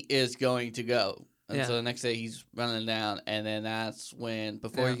he is going to go. And so the next day he's running down, and then that's when,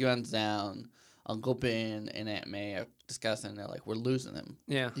 before he runs down, Uncle Ben and Aunt May are discussing. They're like, "We're losing him.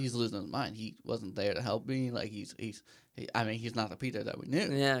 Yeah, he's losing his mind. He wasn't there to help me. Like he's not the Peter that we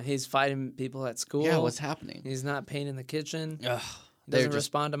knew. Yeah, he's fighting people at school. Yeah, what's happening? He's not painting the kitchen. Ugh, he doesn't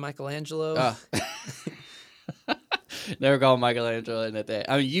respond to Michelangelo. Never called Michelangelo in a day.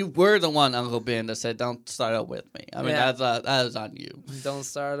 I mean, you were the one, Uncle Ben, that said, "Don't start up with me." I mean, that was on you. Don't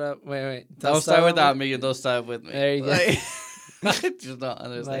start up. Wait. Don't start without me, and don't start with me. There you go. I just don't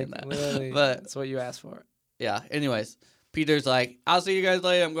understand that. But that's what you asked for. Yeah. Anyways, Peter's like, "I'll see you guys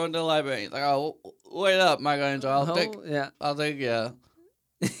later. I'm going to the library." He's like, "Oh, wait up, Michelangelo. I'll take you."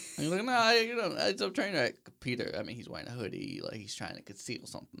 He's like, "No, you don't. It's a train wreck." Peter, I mean, he's wearing a hoodie, like he's trying to conceal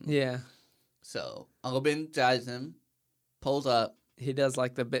something. Yeah. So Uncle Ben drives him, pulls up. He does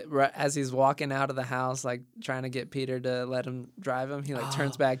like the bit right as he's walking out of the house, like trying to get Peter to let him drive him. He like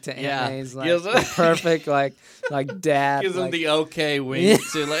turns back to Aunt May's, like the perfect, like dad. Gives him like, the okay wink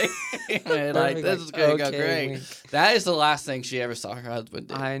to like this is gonna go great. Wink. That is the last thing she ever saw her husband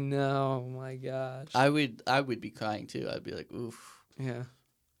do. I know, my gosh. I would be crying too. I'd be like, oof. Yeah.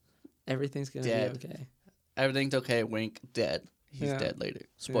 Everything's gonna be okay. Everything's okay. Wink. Dead. He's dead later.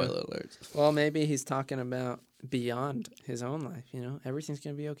 Spoiler alerts. Well, maybe he's talking about beyond his own life. You know, everything's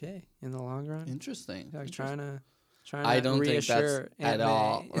gonna be okay in the long run. Interesting. Like trying to I don't reassure think that's at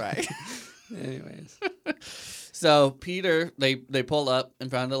all right. Anyways, so Peter, they pull up in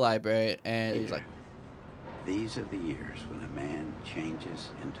front of the library, and he's like, "These are the years when a man changes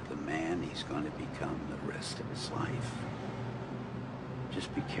into the man he's going to become the rest of his life.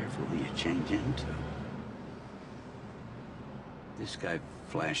 Just be careful who you change into." This guy,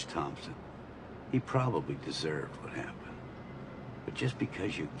 Flash Thompson, he probably deserved what happened. But just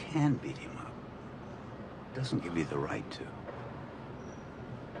because you can beat him up doesn't give you the right to.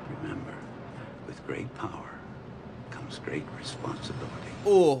 Remember, with great power comes great responsibility.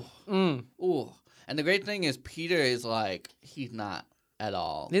 Oh. Oh. And the great thing is Peter is like, he's not at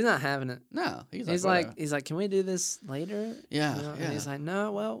all. He's not having it. No. He's like, can we do this later? Yeah. You know? Yeah. And he's like,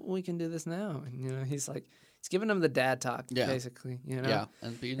 no, well, we can do this now. And, you know, he's like, he's giving him the dad talk, basically, you know? Yeah.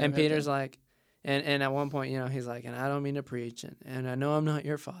 And Peter's like, and at one point, you know, he's like, and I don't mean to preach, and I know I'm not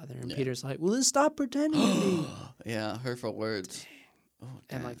your father. And Peter's like, well, then stop pretending to be. Yeah, hurtful words. Oh,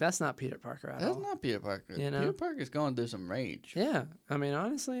 and like, that's not Peter Parker at all. That's not Peter Parker. You know? Peter Parker's going through some rage. Yeah. I mean,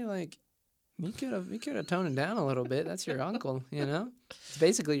 honestly, like, you could have toned it down a little bit. That's your uncle, you know? It's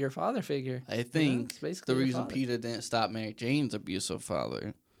basically your father figure. I think the reason father. Peter didn't stop Mary Jane's abusive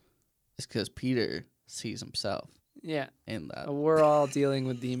father is because Peter sees himself. Yeah. In that. We're all dealing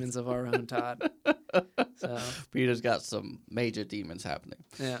with demons of our own, Todd. So Peter's got some major demons happening.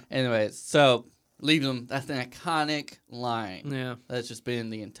 Yeah. Anyways, so leave them. That's an iconic line. Yeah. That's just been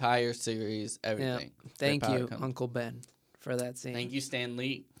the entire series, everything. Yeah. Thank you, Uncle Ben, for that scene. Thank you, Stan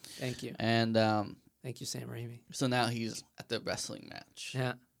Lee. Thank you. And thank you, Sam Raimi. So now he's at the wrestling match.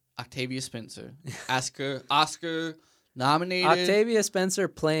 Yeah. Octavia Spencer. Oscar nominated. Octavia Spencer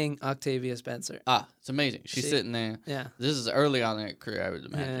playing Octavia Spencer. It's amazing. She's sitting there. Yeah. This is early on in her career, I would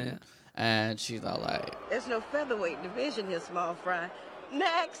imagine. Yeah. And she's all like, "There's no featherweight division here, small fry.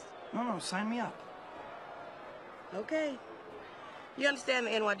 Next." No, sign me up. Okay. You understand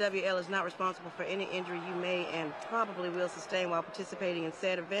the NYWL is not responsible for any injury you may and probably will sustain while participating in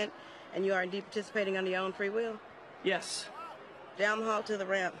said event, and you are indeed participating under your own free will? Yes. Down the hall to the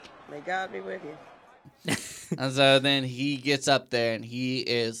ramp. May God be with you. And so then he gets up there and he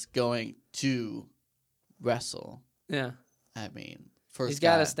is going to wrestle. Yeah. I mean, first he's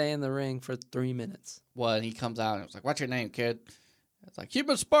got to stay in the ring for 3 minutes. Well, and he comes out and it's like, "What's your name, kid?" It's like,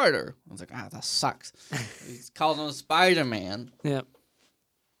 "Human Spider." I was like, that sucks. He calls him Spider-Man. Yeah.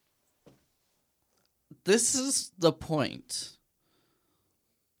 This is the point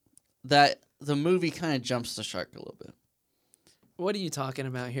that the movie kind of jumps the shark a little bit. What are you talking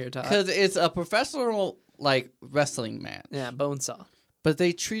about here, Todd? Because it's a professional, like, wrestling match. Yeah, Bonesaw. But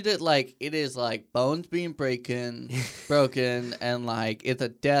they treat it like it is, like, bones being broken, and, like, it's a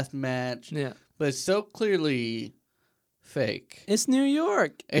death match. Yeah. But it's so clearly fake. It's New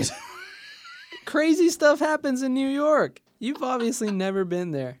York. Crazy stuff happens in New York. You've obviously never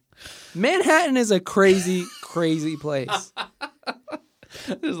been there. Manhattan is a crazy, crazy place.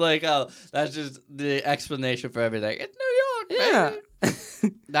 It's like, oh, that's just the explanation for everything. It's New York, yeah.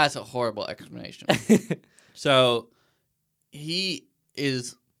 That's a horrible explanation. So, he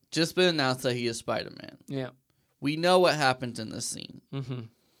is just been announced that he is Spider-Man. Yeah. We know what happens in this scene. Mm-hmm.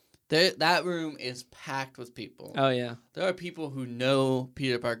 That room is packed with people. Oh, yeah. There are people who know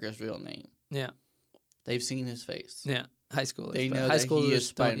Peter Parker's real name. Yeah. They've seen his face. Yeah. high schoolers. They but know high that schoolers he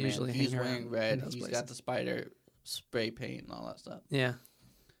is don't Spider-Man. usually He's hang around wearing in red. those He's places. got the spider spray paint and all that stuff. Yeah.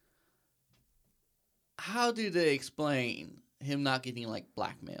 How do they explain him not getting like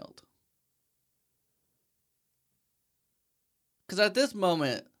blackmailed? Because at this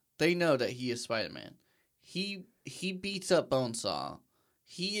moment, they know that he is Spider-Man. He beats up Bonesaw.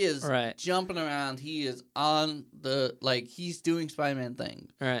 He is jumping around. He is on the he's doing Spider-Man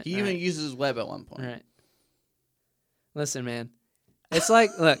things. Right. He even uses his web at one point. Right. Listen, man. It's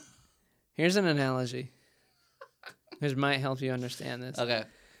like, look, here's an analogy. Which might help you understand this. Okay.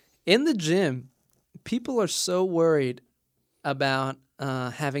 In the gym, people are so worried about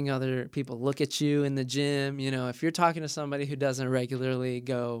having other people look at you in the gym. You know, if you're talking to somebody who doesn't regularly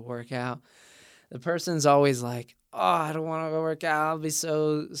go work out, the person's always like, oh, I don't want to go work out. I'll be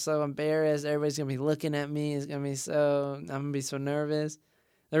so embarrassed. Everybody's going to be looking at me. I'm going to be so nervous.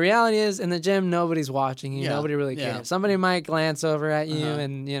 The reality is, in the gym, nobody's watching you. Yeah. Nobody really cares. Yeah. Somebody might glance over at you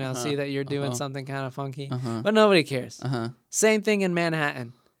and, see that you're doing something kind of funky. But nobody cares. Same thing in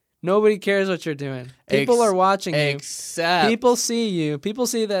Manhattan. Nobody cares what you're doing. People are watching you. Except people see you. People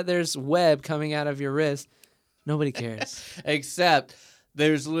see that there's web coming out of your wrist. Nobody cares. Except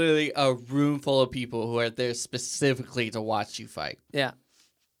there's literally a room full of people who are there specifically to watch you fight. Yeah.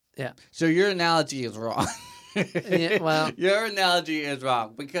 Yeah. So your analogy is wrong. Yeah, well, your analogy is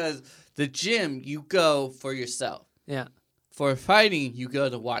wrong because the gym, you go for yourself. Yeah. For fighting, you go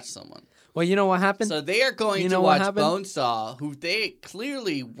to watch someone. Well, you know what happened? So they are going to watch Bonesaw, who they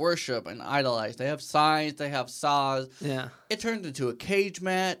clearly worship and idolize. They have signs, they have saws. Yeah. It turned into a cage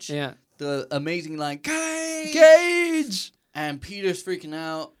match. Yeah. The amazing line, Cage! Cage! And Peter's freaking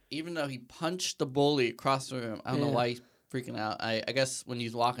out, even though he punched the bully across the room. I don't know why he's freaking out. I guess when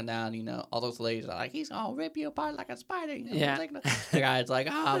he's walking down, all those ladies are like, he's gonna rip you apart like a spider. Yeah. The guy's like,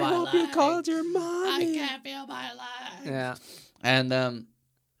 oh, I my hope leg. you called your mommy. I can't feel my leg. Yeah. And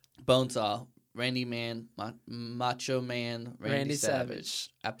Bonesaw, Macho Man, Randy Savage.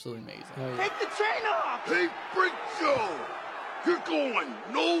 Absolutely amazing. Oh, yeah. Take the chain off! Hey, Freak Show! You're going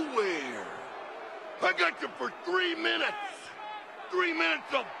nowhere! I got you for 3 minutes! 3 minutes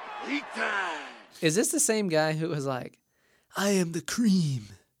of heat time! Is this the same guy who was like, I am the cream?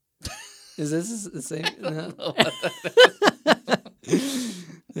 Is this the same? No.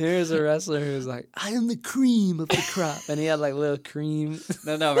 Here's a wrestler who's like, I am the cream of the crop. And he had like little cream.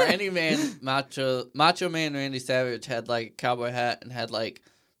 No, Randy Man, Macho Man Randy Savage had like cowboy hat and had like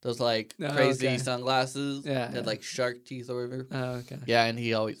those crazy sunglasses. Yeah. Had like shark teeth or whatever. Oh, okay. Yeah, and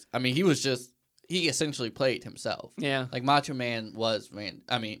he essentially played himself. Yeah. Like Macho Man was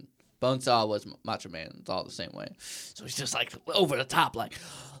Bonesaw was Macho Man. It's all the same way. So he's just like over the top, like,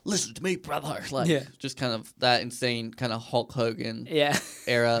 listen to me, brother. Like, just kind of that insane kind of Hulk Hogan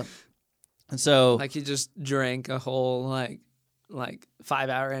era. And so, like, he just drank a whole like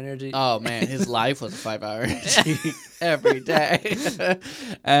 5-hour energy. Oh man, his life was a 5-hour energy every day.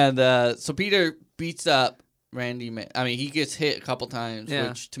 And so Peter beats up Randy. He gets hit a couple times,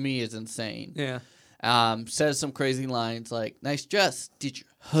 which to me is insane. Yeah. Says some crazy lines like, nice dress. Did your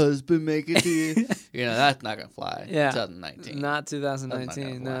husband make it to you? That's not going to fly. Yeah. 2019. Not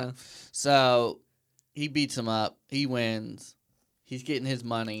 2019, no. So he beats him up. He wins. He's getting his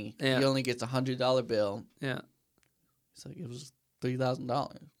money. Yeah. He only gets a $100 bill. Yeah. So it was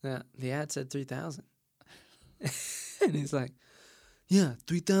 $3,000. Yeah. The ad said 3,000. And he's like, yeah,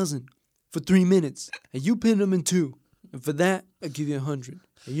 3,000 for 3 minutes. And you pinned him in 2. And for that, I'll give you 100.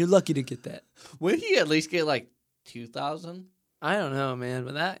 And you're lucky to get that. Would he at least get like 2,000? I don't know, man,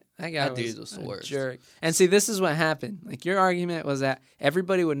 but that guy was the worst. Jerk. And see, this is what happened. Like, your argument was that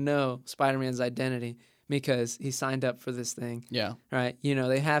everybody would know Spider-Man's identity because he signed up for this thing. Yeah. Right?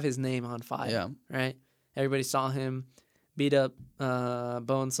 They have his name on file. Yeah. Right? Everybody saw him beat up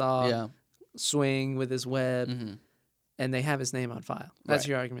Bonesaw, swing with his web, and they have his name on file. That's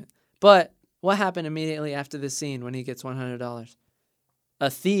your argument. But what happened immediately after this scene when he gets $100? A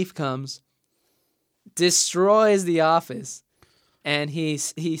thief comes, destroys the office, and he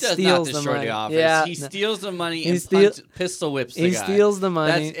steals the money. The office. Yeah, he steals the money and pistol whips the guy. He steals the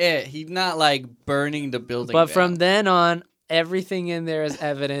money. That's it. He's not like burning the building. But down. from then on, everything in there is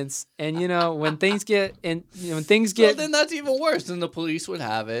evidence. And when things get well, then that's even worse. Then the police would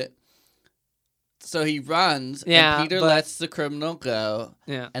have it. So he runs, and Peter lets the criminal go.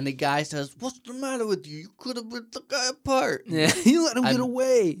 Yeah. And the guy says, "What's the matter with you? You could have ripped the guy apart." Yeah, you let him get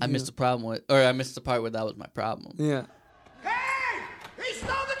away. I missed the part where that was my problem. Yeah. Hey! He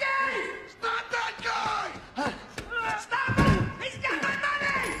stole the game! Stop that guy! Stop him! He's got my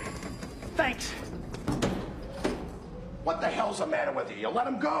money! Thanks. What the hell's the matter with you? You let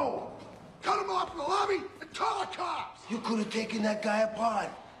him go! Cut him off in the lobby and call the cops! You could have taken that guy apart.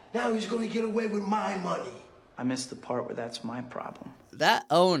 Now he's going to get away with my money. I missed the part where that's my problem. That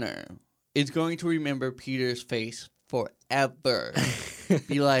owner is going to remember Peter's face forever.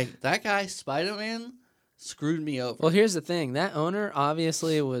 Be like, that guy, Spider-Man, screwed me over. Well, here's the thing. That owner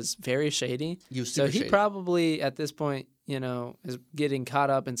obviously was very shady. So he probably, at this point, is getting caught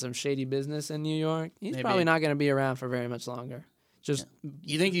up in some shady business in New York. He's probably not going to be around for very much longer.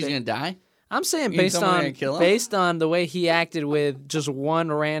 You think he's going to die? I'm saying based on the way he acted with just one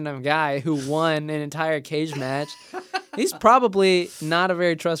random guy who won an entire cage match, he's probably not a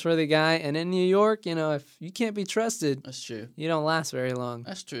very trustworthy guy. And in New York, if you can't be trusted, that's true. You don't last very long.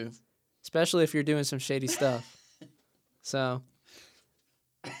 That's true. Especially if you're doing some shady stuff. So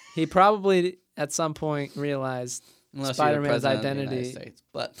he probably at some point realized Spider-Man's identity. States,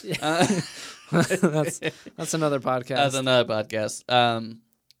 but that's another podcast. That's another podcast.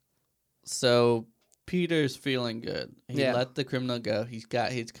 So Peter's feeling good. He let the criminal go. He's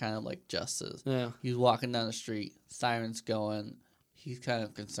got his kind of like justice. Yeah. He's walking down the street. Sirens going. He's kind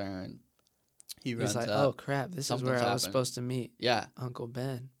of concerned. He's like, up. oh crap! This is where I was supposed to meet. Yeah. Uncle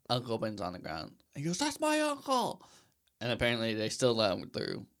Ben. Uncle Ben's on the ground. He goes, "That's my uncle." And apparently they still let him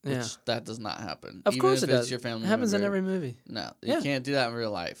through. Which that does not happen. Of course it does. Your family it happens member. in every movie. No, you can't do that in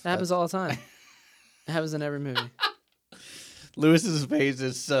real life. It happens all the time. It happens in every movie. Lewis's face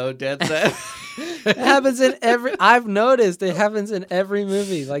is so dead set. It happens in every. I've noticed it happens in every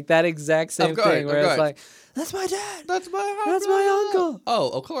movie, like that exact same thing, where it's like, "That's my dad. That's my uncle."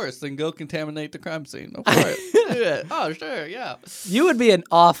 Oh, of course. Then go contaminate the crime scene. Of course. Do it. Oh, sure. Yeah. You would be an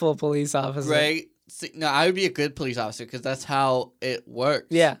awful police officer, right? See, no, I would be a good police officer because that's how it works.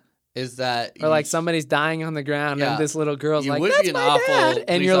 Yeah. Is that or like somebody's dying on the ground and this little girl's like, "That's my awful dad,"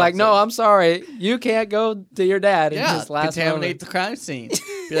 and you're like, "No, I'm sorry, you can't go to your dad." Yeah, just last contaminate the crime scene.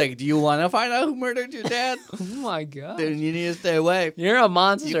 Be like, "Do you want to find out who murdered your dad?" Oh my god! Then you need to stay away. You're a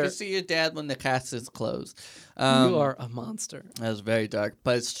monster. You can see your dad when the cast is closed. You are a monster. That was very dark,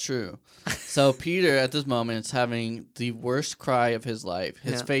 but it's true. So Peter, at this moment, is having the worst cry of his life.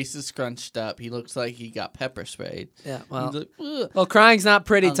 His face is scrunched up. He looks like he got pepper sprayed. Yeah, well, like, well, crying's not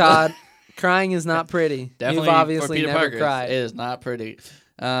pretty, Todd. Crying is not pretty. Definitely, you've obviously for Peter never Parker, cried. It is not pretty.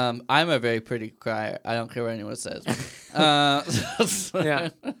 I'm a very pretty crier. I don't care what anyone says. Yeah.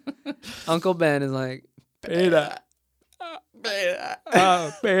 Uncle Ben is like, Peter.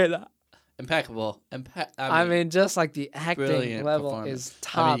 Oh, Peter. Impeccable. I mean, just like the acting level is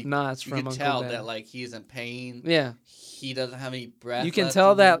top notch from Uncle Ben. You can tell that like he's in pain. Yeah. He doesn't have any breath. You can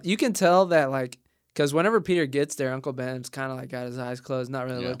tell that like, because whenever Peter gets there, Uncle Ben's kind of like got his eyes closed, not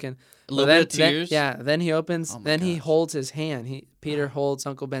really looking. A little bit of tears. Then he opens. He holds his hand. Peter holds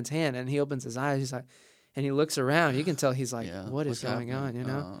Uncle Ben's hand, and he opens his eyes. He's like, and he looks around. You can tell he's like, what is going on? You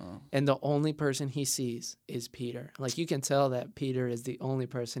know. And the only person he sees is Peter. Like you can tell that Peter is the only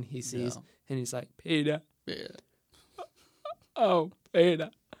person he sees, and he's like, Peter. Yeah. Oh,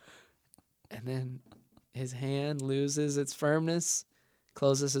 Peter. And then his hand loses its firmness,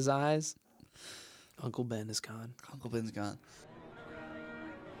 closes his eyes. Uncle Ben is gone. Uncle Ben's gone.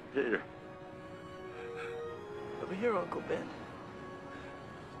 Peter. Over here, Uncle Ben.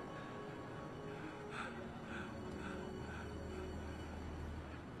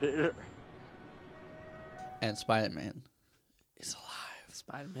 Peter. And Spider-Man is alive.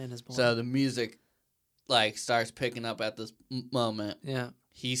 Spider-Man is born. So the music like starts picking up at this moment. Yeah.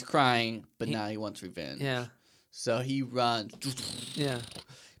 He's crying, but now he wants revenge. Yeah. So he runs. Yeah.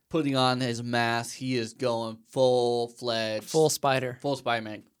 Putting on his mask, he is going full-fledged. Full Spider. Full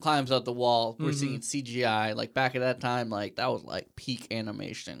Spider-Man. Climbs up the wall. We're seeing CGI. Like, back at that time, like, that was, like, peak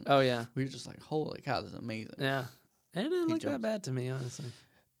animation. Oh, yeah. We were just like, holy cow, this is amazing. Yeah. And it didn't look that bad to me, honestly.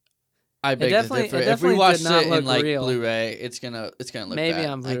 I beg to differ. If we watch it in, like, Blu-ray, it's gonna look maybe bad.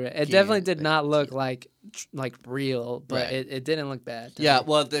 on Blu-ray. It definitely did not look like real, but it didn't look bad. Yeah,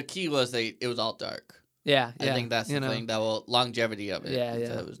 well, the key was it was all dark. Yeah, I think that's the thing. That will longevity of it. Yeah,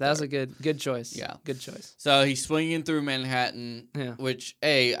 yeah. That was a good choice. Yeah, good choice. So he's swinging through Manhattan. Yeah. Which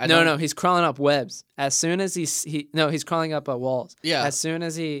no, he's crawling up webs. As soon as he's crawling up walls. Yeah. As soon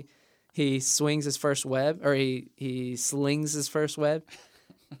as he swings his first web or he slings his first web,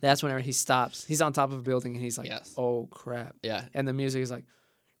 that's whenever he stops. He's on top of a building and he's like, oh crap. Yeah. And the music is like,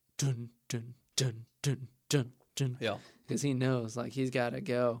 dun dun dun dun dun dun. Yeah. Because he knows like he's got to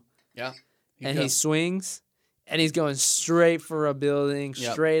go. Yeah. He swings, and he's going straight for a building,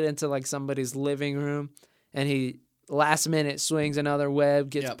 straight into like somebody's living room, and he last minute swings another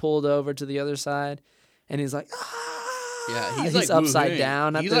web, gets pulled over to the other side, and he's like, ah! Yeah, he's like upside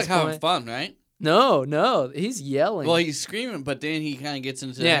down. He's like having fun, right? No, he's yelling. Well, he's screaming, but then he kind of gets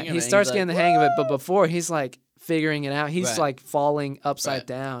into the hang of it. He starts getting the hang of it, but before he's like figuring it out. He's Right. like falling upside Right.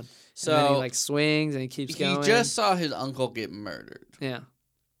 down. So and then he like swings and he keeps he going. just saw his uncle get murdered. Yeah.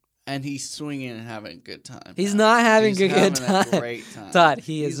 And he's swinging and having a good time. He's now. not having He's a good having time. a great time. Todd,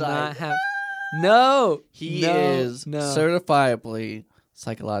 he He's is like, not having. No. He no, is no. certifiably,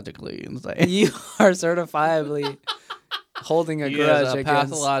 psychologically insane. You are certifiably holding a He grudge is a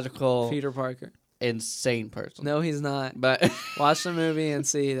against pathological, Peter Parker. insane person. No, he's not. But Watch the movie and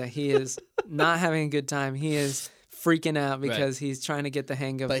see that he is not having a good time. He is freaking out because he's trying to get the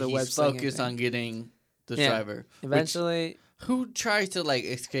hang of but the he's web slinging focused thing. on getting the Yeah. driver. Eventually, Who tries to like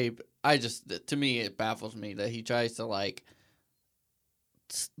escape? To me, it baffles me that he tries to like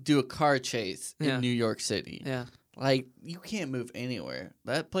do a car chase Yeah. in New York City. yeah, Like, you can't move anywhere.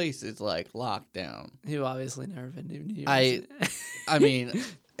 That place is like locked down. you obviously never been to New York I City. mean,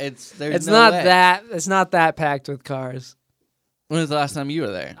 there's It's no not way. it's not that packed with cars. When was the last time you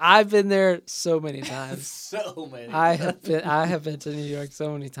were there? I've been there so many times. So many. I have been to New York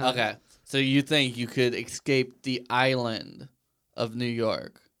so many times. Okay, so you think you could escape the island of New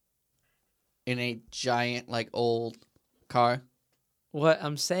York in a giant, like, old car? What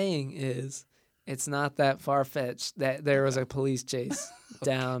I'm saying is, it's not that far fetched that there was a police chase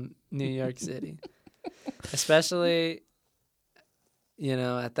down New York City, especially,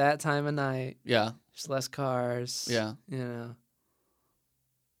 at that time of night. Yeah. There's less cars. Yeah.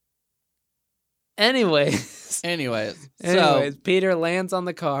 Anyways, so Peter lands on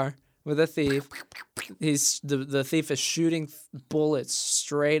the car with a thief. The thief is shooting bullets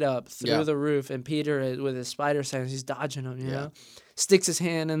straight up through the roof, and Peter, with his spider sense, he's dodging them. You know, sticks his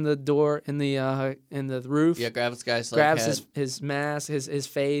hand in the door in the roof. Yeah, grabs this guy's grabs his mask, his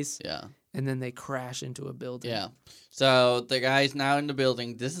face. Yeah, and then they crash into a building. Yeah, so the guy's now in the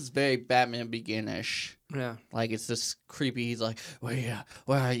building. This is very Batman Begin-ish. Yeah, like it's just creepy. He's like, where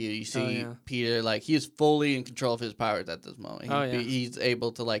are you? You see yeah. Peter, like he's fully in control of his powers at this moment. He's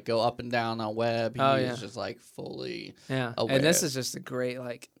able to like go up and down on web. He's just like fully aware. And this is just a great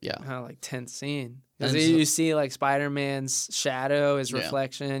kind of like tense scene. Because And you see like Spider-Man's shadow, his Yeah.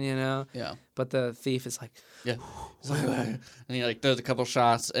 reflection, Yeah. But the thief is like, yeah, and he like does a couple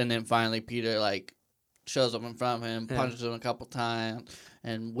shots, and then finally Peter like shows up in front of him, punches him a couple times,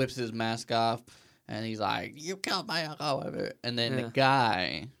 and whips his mask off, and he's like, "You killed my uncle," whatever. And then the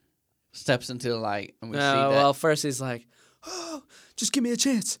guy steps into the light, and we see that. Well, first he's like, "Oh, just give me a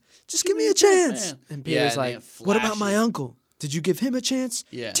chance. Just give me a chance." And Peter's like, "What about my uncle? Did you give him a chance?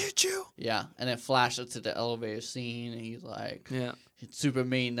 Yeah. Did you?" Yeah, and it flashes to the elevator scene, and he's like, it's super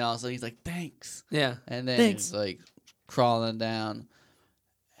mean now, so he's like, "Thanks." Yeah. And then Thanks. he's like crawling down,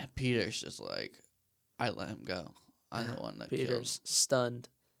 and Peter's just like, "I let him go. I'm the one that Peter's killed." stunned.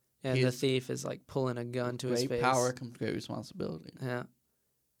 And the thief is like pulling a gun to his face. Great power comes great responsibility. Yeah.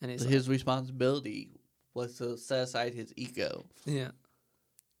 And he's his responsibility was to set aside his ego. Yeah.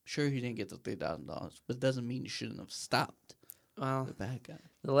 Sure, he didn't get the $3,000, but it doesn't mean you shouldn't have stopped the bad guy.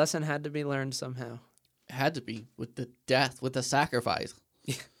 The lesson had to be learned somehow. It had to be with the death, with the sacrifice.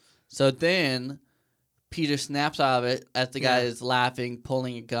 So then Peter snaps out of it as the guy is laughing,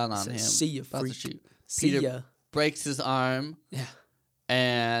 pulling a gun on him. "See ya, about to freak. shoot. See Peter ya." breaks his arm. Yeah.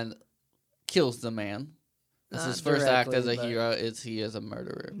 And kills the man. This Not his first act as a directly, hero is he is a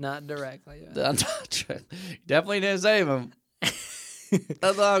murderer. Not directly. Definitely didn't save him.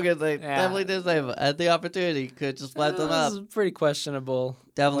 That's all I'm gonna say. Definitely didn't save him. Had the opportunity, could just let them up. This is pretty questionable.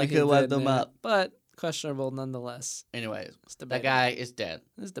 Definitely what he could let did them there, up. But questionable nonetheless. Anyways, that debatable. guy is dead.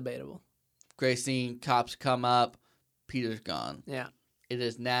 It's debatable. Great scene. Cops come up. Peter's gone. Yeah. It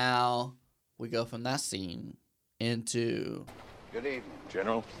is now. We go from that scene into. Good evening,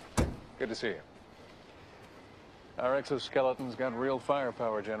 General. Good to see you. Our exoskeletons got real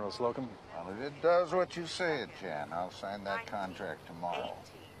firepower, General Slocum. Well, if it does what you say it, Jan, I'll sign that contract tomorrow.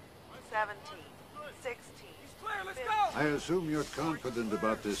 17, 16. I assume you're confident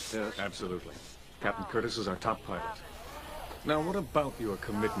about this test? Absolutely. Captain Curtis is our top pilot. Now, what about your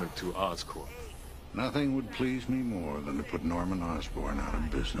commitment to Oscorp? Nothing would please me more than to put Norman Osborn out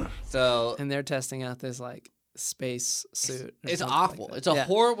of business. So, and they're testing out this like space suit. It's awful. It's a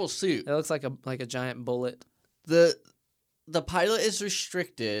horrible suit. It looks like a giant bullet. The pilot is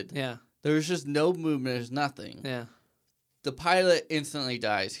restricted. Yeah. There's just no movement. There's nothing. Yeah. The pilot instantly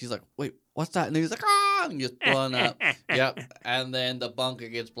dies. He's like, "Wait, what's that?" And he's like, "Ah!" And gets blown up. Yep. And then the bunker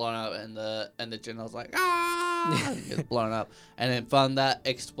gets blown up, and the general's like, "Ah!" And gets blown up. And then from that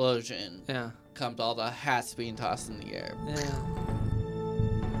explosion, comes all the hats being tossed in the air. Yeah.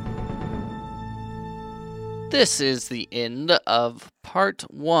 This is the end of part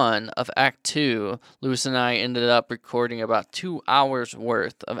 1 of Act 2. Lewis and I ended up recording about 2 hours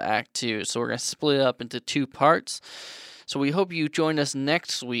worth of Act 2, so we're going to split it up into 2 parts. So we hope you join us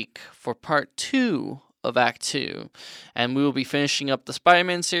next week for part 2 of Act 2, and we will be finishing up the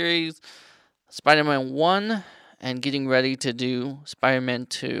Spider-Man series, Spider-Man 1, and getting ready to do Spider-Man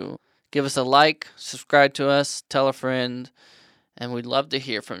 2. Give us a like, subscribe to us, tell a friend, and we'd love to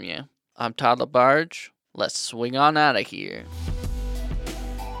hear from you. I'm Todd LaBarge. Let's swing on out of here.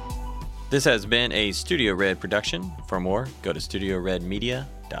 This has been a Studio Red production. For more, go to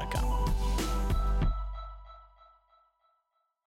StudioRedMedia.com.